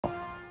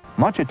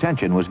Much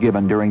attention was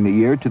given during the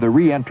year to the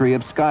re-entry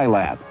of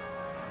Skylab.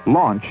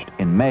 Launched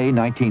in May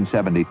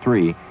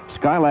 1973,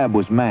 Skylab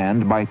was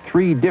manned by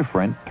 3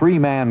 different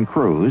 3-man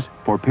crews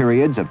for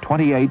periods of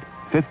 28,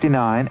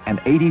 59,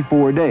 and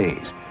 84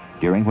 days,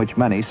 during which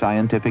many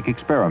scientific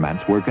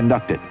experiments were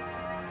conducted.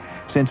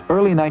 Since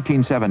early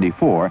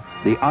 1974,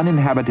 the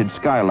uninhabited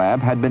Skylab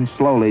had been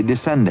slowly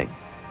descending.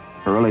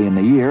 Early in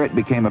the year, it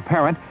became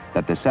apparent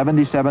that the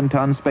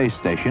 77-ton space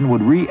station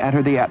would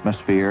re-enter the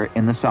atmosphere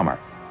in the summer.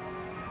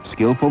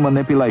 Skillful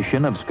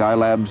manipulation of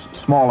Skylab's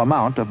small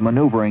amount of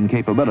maneuvering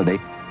capability,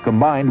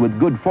 combined with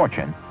good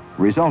fortune,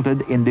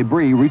 resulted in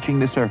debris reaching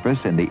the surface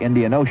in the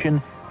Indian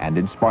Ocean and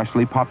in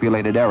sparsely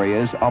populated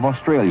areas of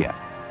Australia,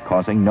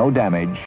 causing no damage